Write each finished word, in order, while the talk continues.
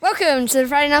Welcome to the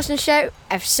Freddie Nelson Show,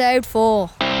 episode 4.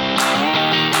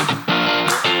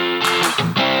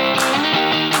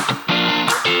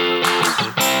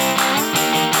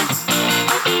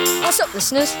 What's up,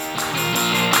 listeners?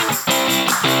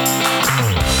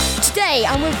 Today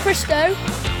I'm with Christo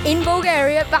in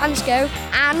Bulgaria, Bansko,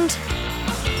 and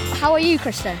how are you,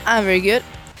 Christo? I'm very good.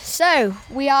 So,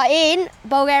 we are in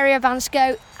Bulgaria,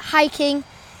 Bansko, hiking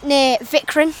near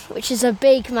Vikrin, which is a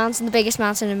big mountain, the biggest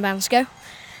mountain in Bansko.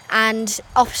 And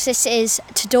opposite is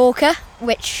Todorka,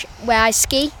 where I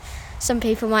ski. Some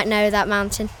people might know that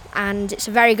mountain, and it's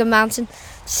a very good mountain to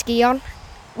ski on.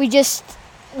 We just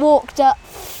walked up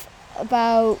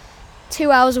about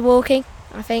 2 hours of walking,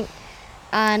 I think,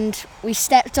 and we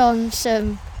stepped on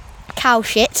some cow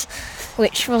shit,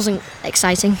 which wasn't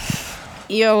exciting.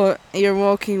 You're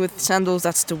walking with sandals,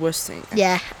 that's the worst thing.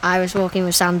 Yeah, I was walking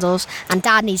with sandals, and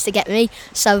Dad needs to get me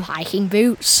some hiking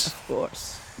boots. Of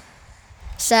course.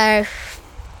 So,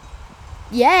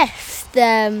 yeah,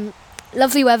 the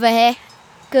lovely weather here,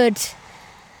 good.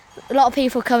 A lot of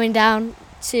people coming down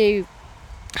to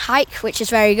hike, which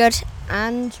is very good,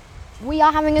 and we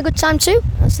are having a good time too,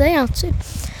 as they are too.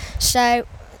 So,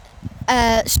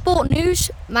 sport news,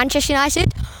 Manchester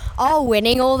United are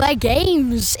winning all their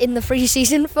games in the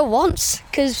pre-season for once,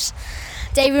 because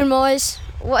David Moyes,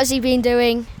 what has he been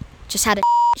doing? Just had a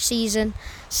season.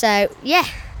 So, yeah,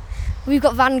 we've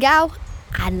got Van Gaal,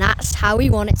 and that's how we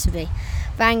want it to be.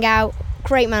 Van Gaal,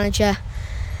 great manager.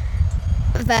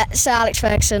 Sir Alex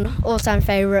Ferguson, all-time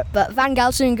favourite, but Van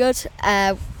Gaal's doing good.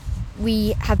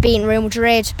 We have beaten Real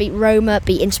Madrid, beat Roma,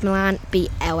 beat Inter Milan, beat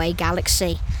LA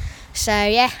Galaxy. So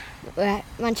yeah,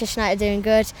 Manchester United doing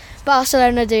good.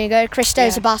 Barcelona doing good.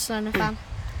 Christo's a Barcelona fan,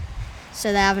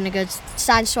 so they're having a good.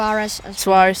 Signed Suarez.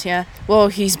 Suarez, yeah. Well,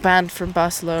 he's banned from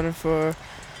Barcelona for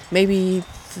maybe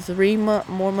 3 more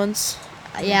months.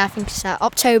 Yeah, I think it's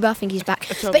October. I think he's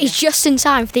back. October. But he's just in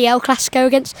time for the El Clasico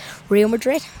against Real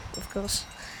Madrid, of course.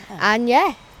 Yeah. And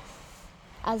yeah,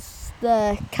 as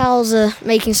the cows are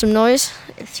making some noise,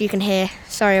 if you can hear,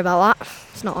 sorry about that.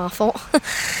 It's not our fault.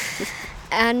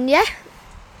 And yeah,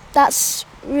 that's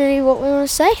really what we want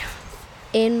to say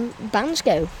in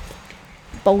Bansko,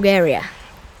 Bulgaria.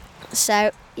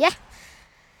 So yeah,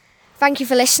 thank you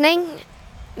for listening.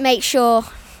 Make sure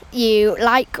you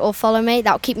like or follow me,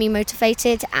 that'll keep me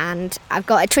motivated, and I've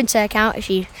got a Twitter account if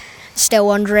you're still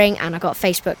wondering, and I've got a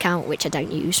Facebook account which I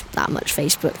don't use that much,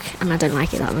 Facebook, and I don't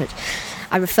like it that much.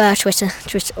 I prefer Twitter,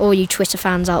 all you Twitter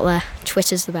fans out there,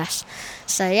 Twitter's the best.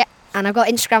 So yeah, and I've got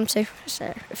Instagram too,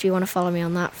 so if you want to follow me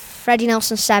on that, Freddie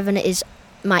Nelson 7 is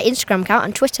my Instagram account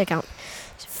and Twitter account,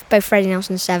 both Freddie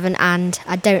Nelson 7, and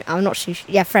I'm not sure,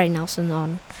 Freddie Nelson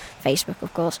on Facebook,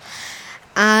 of course.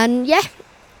 And yeah,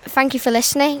 thank you for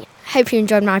listening. Hope you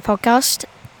enjoyed my podcast.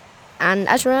 And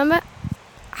as remember,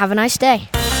 have a nice day.